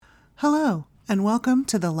Hello, and welcome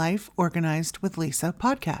to the Life Organized with Lisa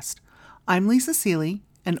podcast. I'm Lisa Seeley,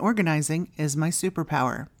 and organizing is my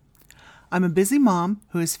superpower. I'm a busy mom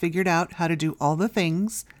who has figured out how to do all the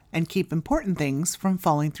things and keep important things from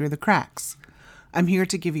falling through the cracks. I'm here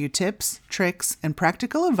to give you tips, tricks, and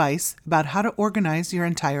practical advice about how to organize your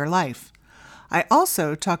entire life. I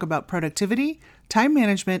also talk about productivity, time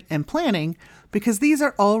management, and planning because these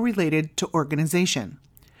are all related to organization.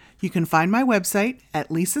 You can find my website at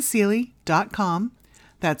lisaseeley.com.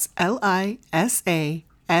 That's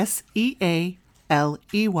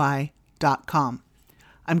lisasealey.com.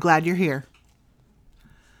 I'm glad you're here.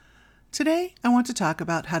 Today, I want to talk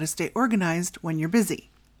about how to stay organized when you're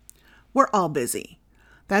busy. We're all busy.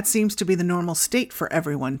 That seems to be the normal state for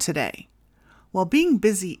everyone today. While being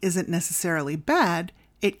busy isn't necessarily bad,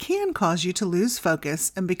 it can cause you to lose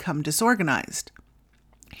focus and become disorganized.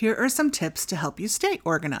 Here are some tips to help you stay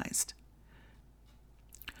organized.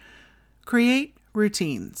 Create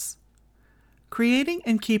routines. Creating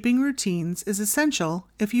and keeping routines is essential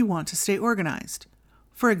if you want to stay organized.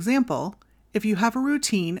 For example, if you have a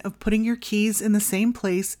routine of putting your keys in the same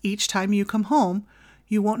place each time you come home,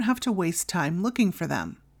 you won't have to waste time looking for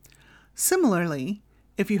them. Similarly,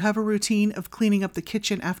 if you have a routine of cleaning up the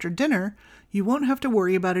kitchen after dinner, you won't have to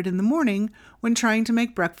worry about it in the morning when trying to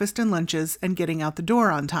make breakfast and lunches and getting out the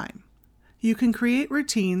door on time. You can create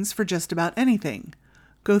routines for just about anything.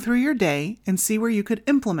 Go through your day and see where you could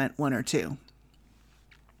implement one or two.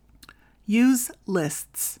 Use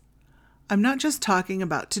lists. I'm not just talking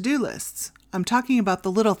about to-do lists. I'm talking about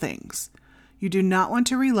the little things. You do not want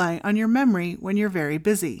to rely on your memory when you're very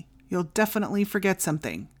busy. You'll definitely forget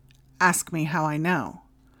something. Ask me how I know.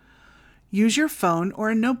 Use your phone or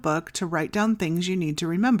a notebook to write down things you need to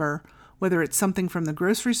remember, whether it's something from the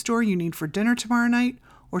grocery store you need for dinner tomorrow night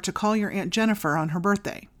or to call your Aunt Jennifer on her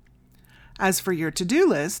birthday. As for your to-do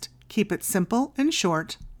list, keep it simple and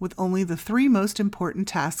short with only the 3 most important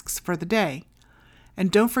tasks for the day. And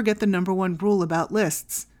don't forget the number 1 rule about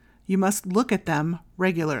lists. You must look at them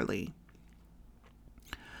regularly.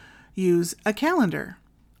 Use a calendar.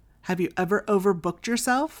 Have you ever overbooked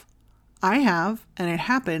yourself? I have, and it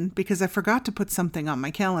happened because I forgot to put something on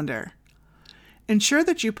my calendar. Ensure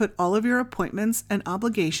that you put all of your appointments and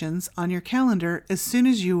obligations on your calendar as soon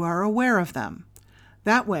as you are aware of them.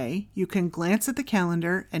 That way, you can glance at the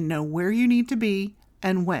calendar and know where you need to be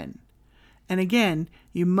and when. And again,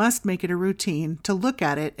 you must make it a routine to look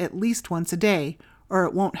at it at least once a day, or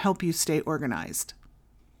it won't help you stay organized.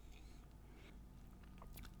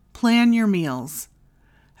 Plan your meals.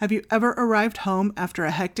 Have you ever arrived home after a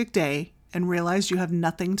hectic day and realized you have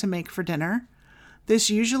nothing to make for dinner? This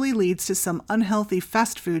usually leads to some unhealthy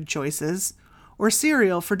fast food choices or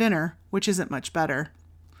cereal for dinner, which isn't much better.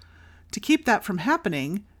 To keep that from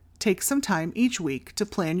happening, take some time each week to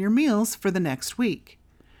plan your meals for the next week.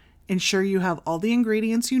 Ensure you have all the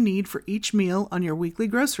ingredients you need for each meal on your weekly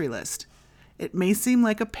grocery list. It may seem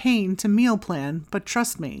like a pain to meal plan, but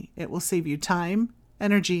trust me, it will save you time,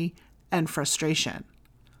 energy, and frustration.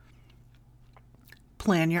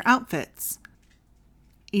 Plan your outfits.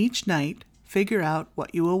 Each night, figure out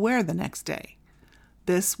what you will wear the next day.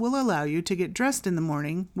 This will allow you to get dressed in the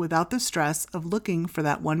morning without the stress of looking for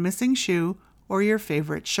that one missing shoe or your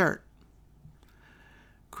favorite shirt.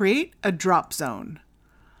 Create a drop zone.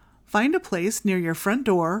 Find a place near your front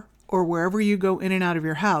door or wherever you go in and out of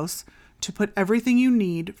your house to put everything you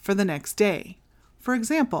need for the next day. For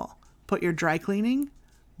example, put your dry cleaning,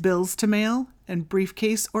 bills to mail, and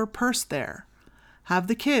briefcase or purse there. Have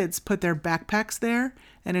the kids put their backpacks there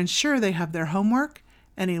and ensure they have their homework,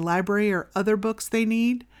 any library or other books they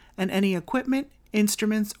need, and any equipment,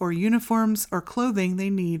 instruments, or uniforms or clothing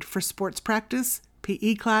they need for sports practice,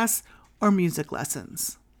 PE class, or music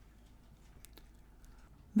lessons.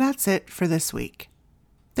 That's it for this week.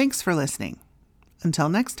 Thanks for listening. Until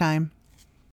next time.